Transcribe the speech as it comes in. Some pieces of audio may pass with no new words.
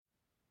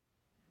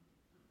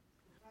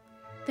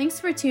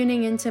Thanks for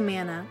tuning in to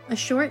Manna, a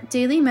short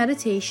daily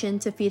meditation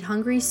to feed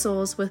hungry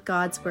souls with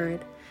God's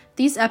Word.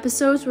 These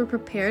episodes were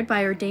prepared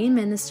by ordained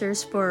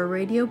ministers for a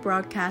radio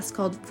broadcast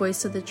called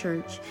Voice of the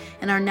Church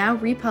and are now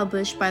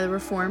republished by the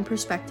Reformed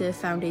Perspective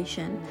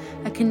Foundation,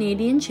 a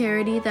Canadian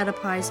charity that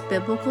applies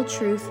biblical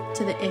truth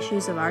to the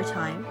issues of our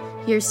time.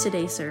 Here's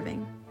today's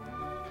serving.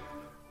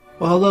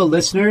 Well, hello,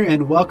 listener,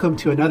 and welcome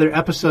to another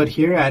episode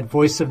here at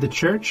Voice of the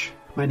Church.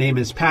 My name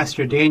is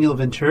Pastor Daniel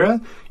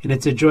Ventura, and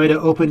it's a joy to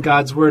open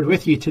God's Word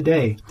with you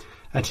today.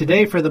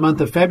 Today, for the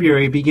month of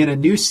February, begin a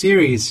new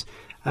series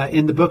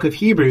in the book of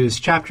Hebrews,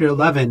 chapter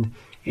 11,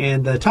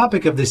 and the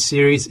topic of this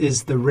series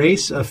is the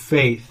race of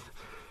faith.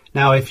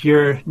 Now, if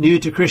you're new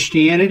to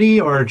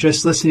Christianity or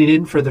just listening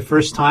in for the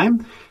first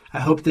time, I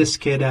hope this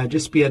could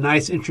just be a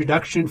nice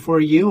introduction for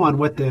you on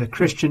what the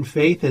Christian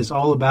faith is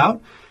all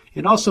about,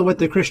 and also what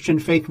the Christian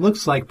faith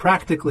looks like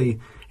practically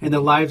in the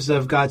lives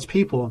of God's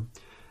people.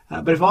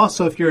 But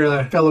if you're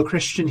a fellow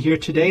Christian here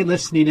today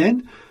listening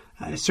in,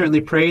 I certainly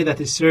pray that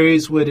this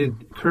series would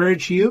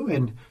encourage you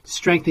and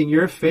strengthen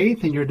your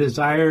faith and your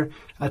desire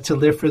to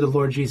live for the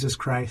Lord Jesus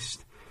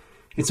Christ.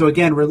 And so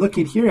again, we're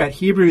looking here at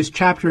Hebrews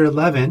chapter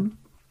 11.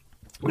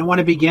 And I want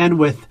to begin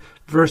with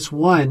verse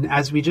 1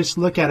 as we just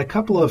look at a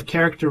couple of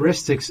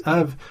characteristics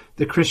of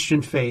the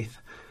Christian faith.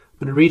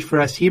 I'm going to read for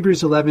us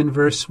Hebrews 11,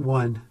 verse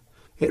 1.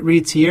 It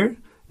reads here,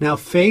 "Now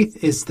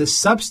faith is the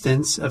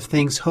substance of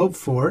things hoped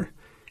for,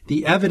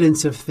 the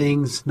evidence of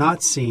things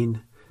not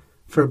seen,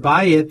 for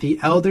by it the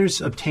elders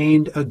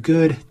obtained a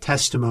good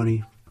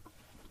testimony."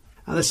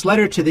 Now, this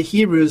letter to the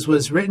Hebrews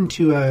was written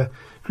to a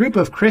group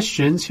of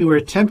Christians who were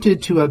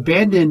tempted to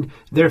abandon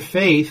their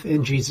faith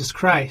in Jesus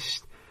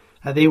Christ.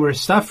 They were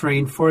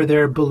suffering for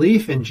their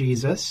belief in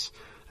Jesus.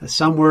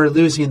 Some were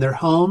losing their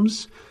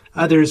homes,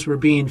 others were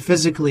being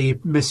physically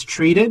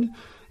mistreated,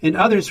 and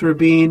others were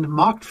being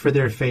mocked for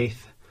their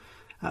faith.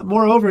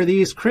 Moreover,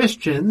 these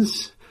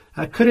Christians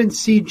couldn't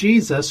see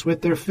Jesus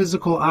with their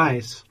physical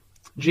eyes.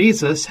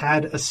 Jesus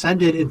had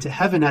ascended into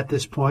heaven at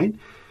this point,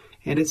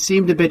 and it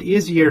seemed a bit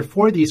easier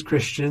for these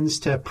Christians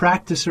to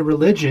practice a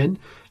religion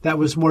that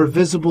was more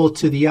visible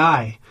to the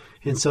eye.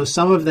 And so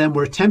some of them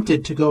were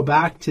tempted to go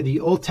back to the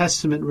Old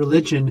Testament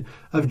religion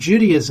of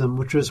Judaism,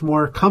 which was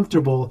more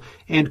comfortable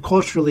and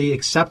culturally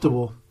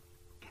acceptable.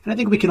 And I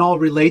think we can all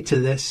relate to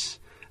this.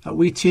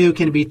 We too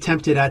can be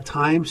tempted at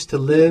times to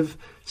live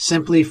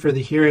simply for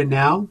the here and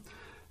now,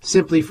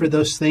 simply for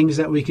those things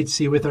that we could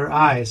see with our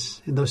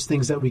eyes and those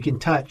things that we can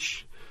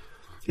touch.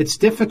 It's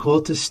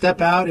difficult to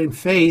step out in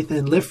faith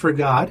and live for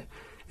God,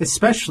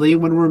 especially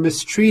when we're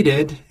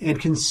mistreated and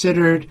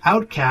considered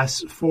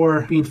outcasts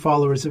for being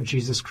followers of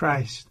Jesus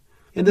Christ.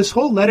 And this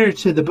whole letter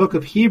to the book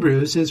of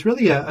Hebrews is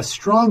really a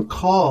strong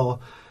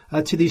call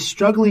to these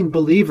struggling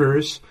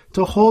believers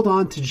to hold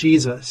on to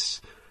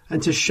Jesus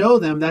and to show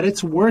them that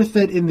it's worth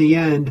it in the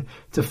end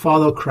to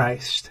follow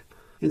Christ.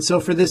 And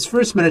so for this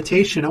first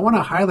meditation, I want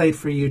to highlight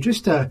for you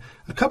just a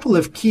couple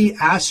of key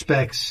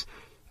aspects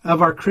of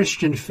our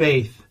Christian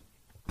faith.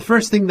 The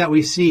first thing that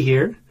we see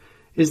here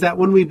is that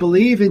when we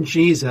believe in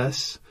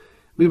Jesus,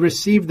 we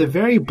receive the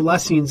very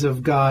blessings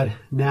of God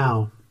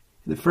now.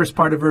 In the first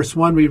part of verse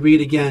 1, we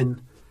read again,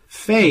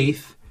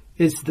 "Faith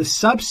is the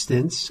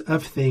substance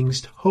of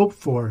things hoped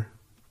for."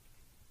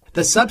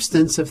 The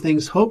substance of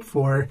things hoped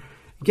for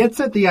gets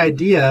at the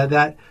idea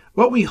that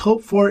what we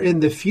hope for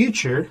in the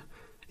future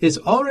is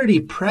already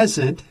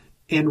present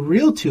and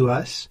real to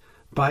us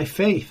by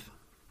faith.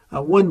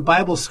 One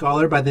Bible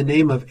scholar by the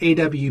name of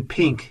A.W.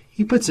 Pink,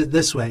 he puts it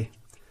this way.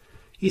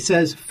 He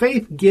says,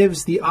 "Faith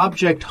gives the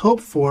object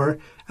hoped for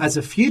as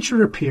a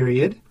future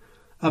period,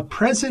 a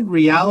present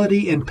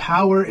reality and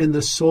power in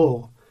the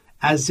soul,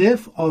 as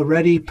if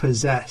already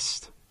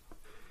possessed."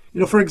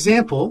 For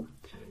example,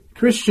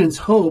 Christians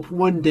hope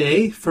one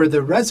day for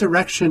the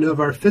resurrection of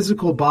our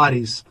physical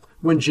bodies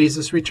when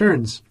Jesus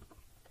returns.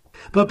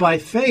 But by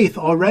faith,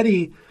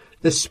 already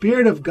the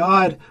Spirit of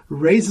God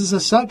raises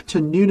us up to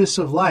newness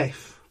of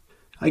life.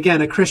 Again,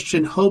 a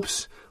Christian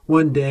hopes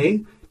one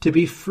day to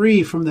be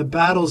free from the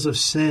battles of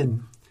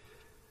sin.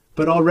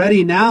 But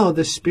already now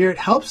the Spirit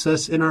helps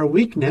us in our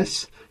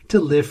weakness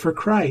to live for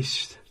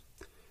Christ.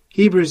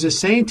 Hebrews is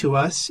saying to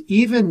us,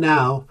 even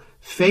now,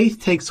 faith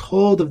takes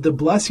hold of the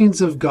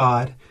blessings of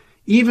God,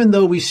 even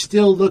though we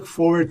still look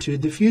forward to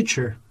the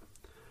future.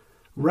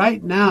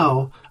 Right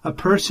now, a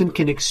person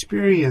can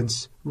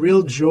experience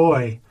real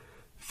joy,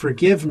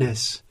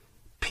 forgiveness,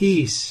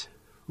 peace,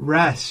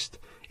 rest,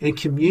 and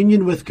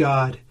communion with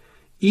God,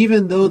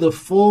 even though the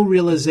full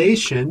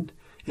realization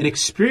and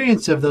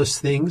experience of those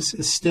things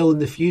is still in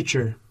the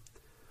future.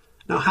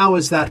 Now, how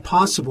is that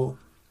possible?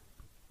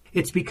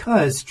 It's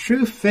because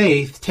true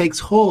faith takes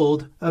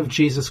hold of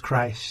Jesus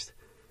Christ.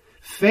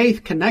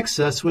 Faith connects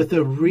us with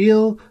a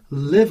real,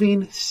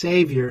 living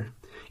Savior,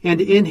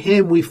 and in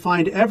Him we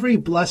find every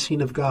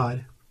blessing of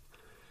God.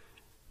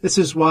 This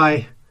is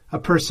why a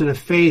person of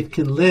faith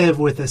can live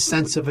with a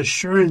sense of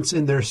assurance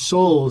in their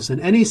souls in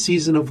any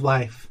season of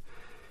life,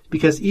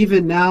 because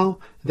even now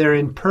they're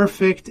in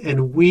perfect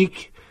and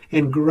weak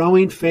and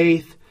growing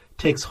faith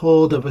takes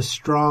hold of a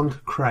strong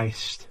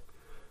Christ.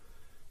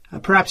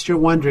 Perhaps you're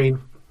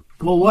wondering,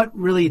 well, what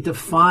really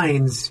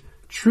defines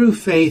true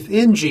faith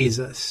in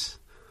Jesus?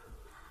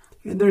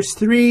 And there's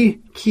three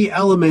key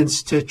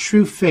elements to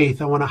true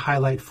faith I want to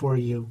highlight for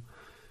you.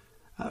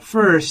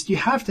 First, you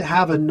have to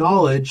have a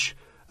knowledge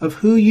of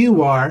who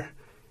you are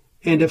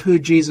and of who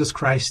Jesus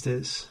Christ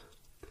is.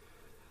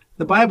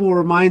 The Bible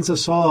reminds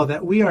us all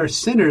that we are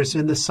sinners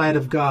in the sight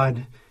of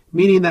God,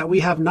 meaning that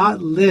we have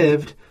not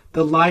lived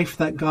the life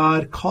that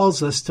God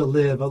calls us to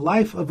live, a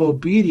life of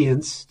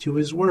obedience to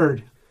His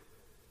Word.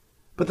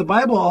 But the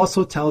Bible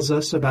also tells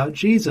us about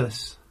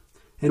Jesus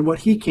and what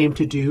He came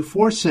to do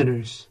for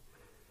sinners.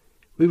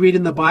 We read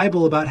in the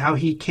Bible about how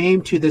He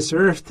came to this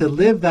earth to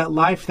live that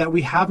life that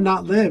we have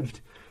not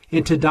lived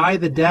and to die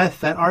the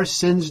death that our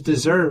sins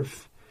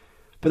deserve,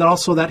 but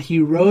also that He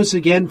rose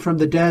again from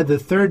the dead the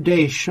third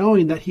day,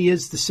 showing that He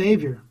is the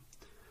Savior.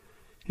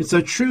 And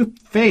so true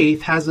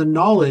faith has a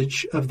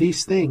knowledge of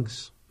these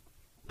things.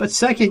 But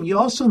second, you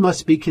also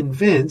must be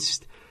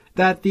convinced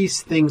that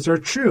these things are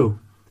true,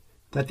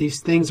 that these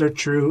things are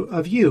true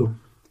of you.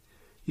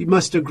 You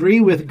must agree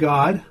with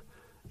God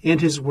and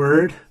His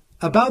Word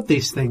about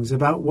these things,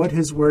 about what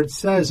His Word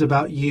says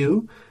about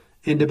you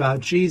and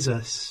about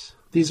Jesus.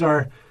 These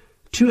are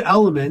two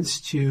elements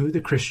to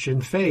the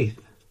Christian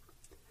faith.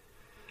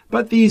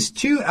 But these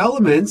two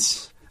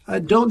elements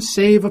don't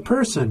save a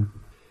person,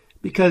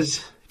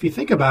 because if you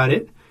think about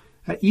it,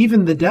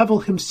 even the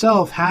devil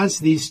himself has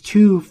these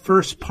two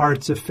first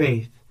parts of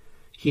faith.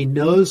 He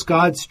knows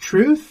God's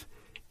truth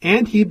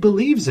and he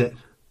believes it.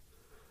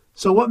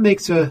 So what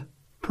makes a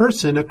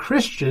person a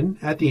Christian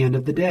at the end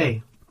of the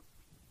day?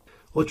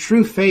 Well,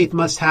 true faith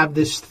must have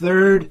this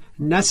third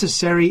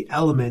necessary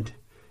element,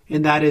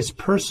 and that is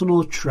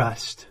personal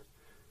trust.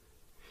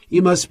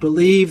 You must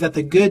believe that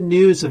the good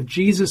news of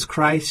Jesus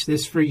Christ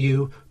is for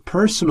you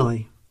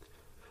personally.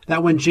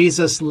 That when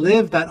Jesus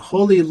lived that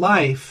holy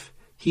life,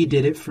 He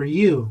did it for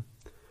you.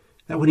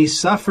 That when He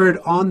suffered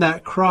on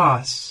that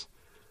cross,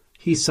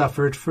 He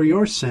suffered for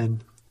your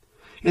sin.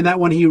 And that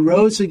when He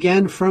rose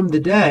again from the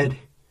dead,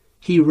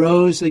 He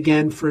rose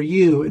again for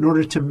you in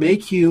order to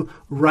make you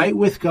right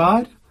with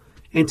God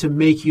and to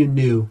make you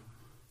new.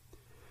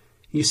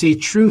 You see,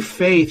 true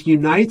faith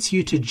unites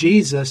you to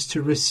Jesus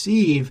to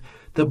receive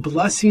the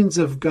blessings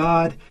of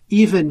God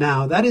even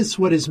now. That is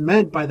what is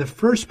meant by the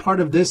first part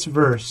of this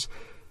verse.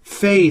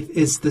 Faith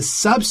is the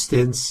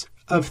substance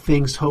of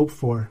things hoped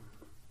for.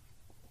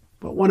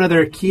 But one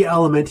other key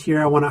element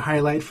here I want to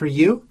highlight for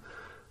you,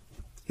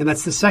 and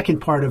that's the second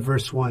part of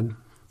verse 1.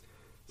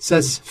 It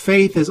says,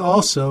 faith is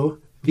also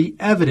the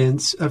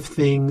evidence of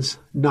things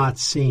not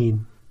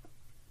seen.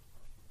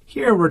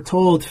 Here we're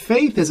told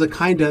faith is a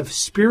kind of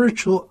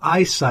spiritual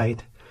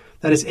eyesight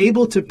that is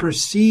able to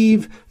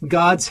perceive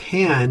God's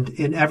hand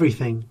in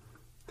everything.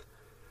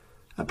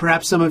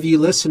 Perhaps some of you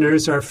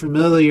listeners are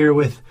familiar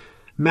with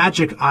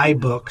magic eye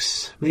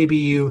books. Maybe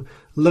you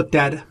looked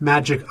at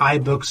magic eye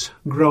books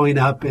growing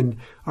up and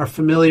are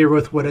familiar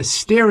with what a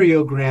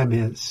stereogram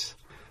is.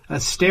 A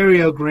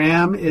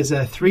stereogram is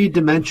a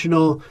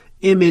three-dimensional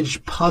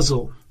image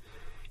puzzle.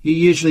 You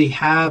usually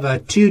have a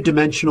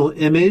two-dimensional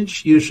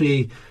image,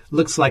 usually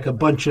looks like a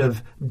bunch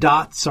of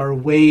dots or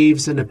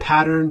waves in a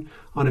pattern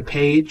on a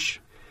page.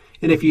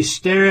 And if you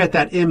stare at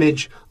that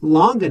image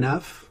long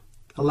enough,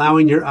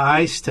 allowing your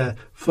eyes to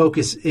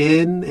focus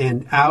in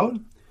and out,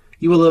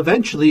 you will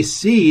eventually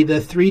see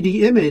the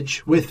 3D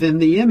image within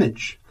the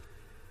image.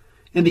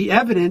 And the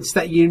evidence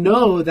that you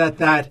know that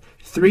that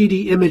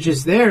 3D image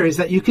is there is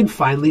that you can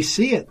finally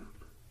see it.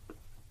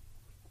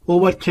 Well,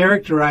 what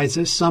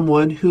characterizes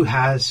someone who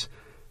has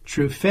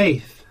true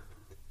faith?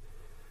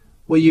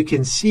 Well, you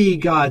can see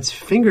God's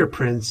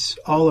fingerprints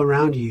all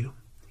around you.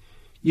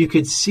 You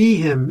could see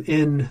Him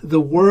in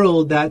the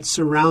world that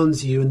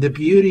surrounds you, in the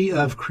beauty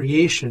of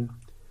creation.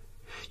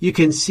 You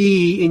can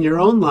see in your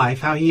own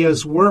life how He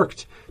has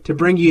worked to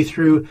bring you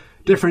through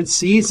different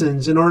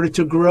seasons in order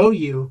to grow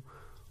you.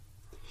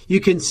 You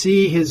can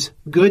see His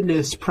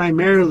goodness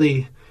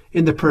primarily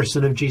in the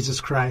person of Jesus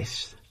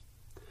Christ.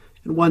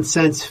 In one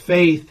sense,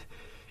 faith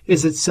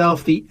is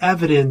itself the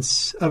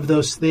evidence of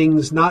those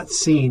things not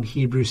seen,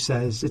 Hebrews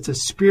says. It's a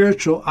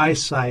spiritual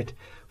eyesight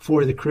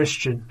for the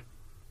Christian.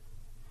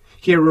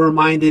 Here we're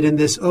reminded in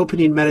this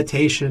opening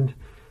meditation,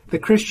 the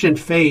Christian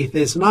faith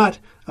is not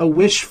a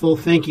wishful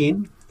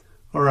thinking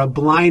or a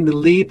blind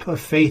leap of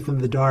faith in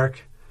the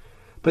dark,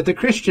 but the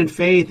Christian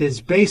faith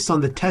is based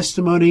on the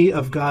testimony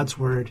of God's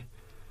Word,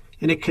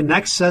 and it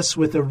connects us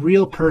with a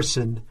real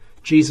person,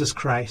 Jesus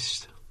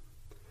Christ.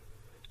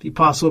 The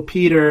Apostle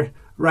Peter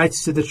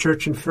writes to the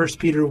church in 1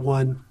 Peter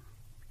 1,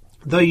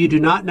 though you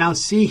do not now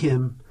see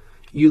Him,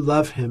 you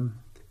love Him.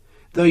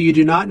 Though you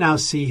do not now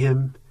see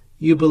Him,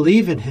 you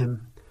believe in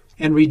Him,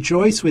 and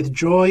rejoice with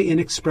joy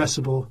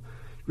inexpressible,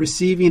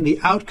 receiving the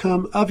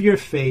outcome of your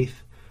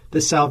faith,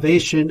 the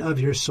salvation of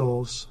your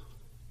souls.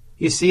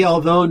 You see,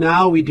 although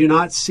now we do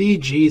not see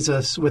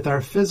Jesus with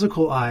our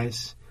physical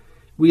eyes,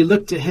 we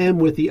look to Him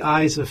with the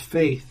eyes of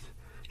faith,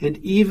 and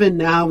even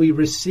now we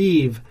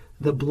receive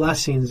the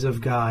blessings of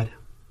God.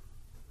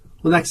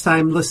 Well, next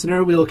time,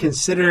 listener, we will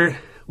consider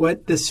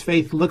what this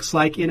faith looks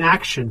like in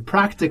action,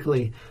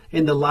 practically,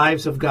 in the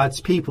lives of God's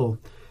people.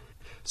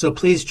 So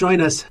please join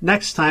us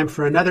next time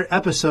for another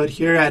episode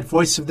here at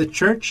Voice of the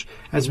Church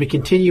as we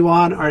continue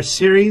on our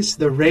series,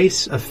 The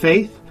Race of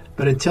Faith.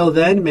 But until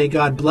then, may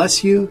God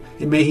bless you,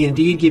 and may He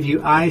indeed give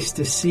you eyes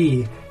to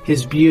see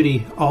His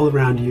beauty all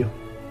around you.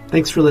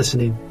 Thanks for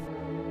listening.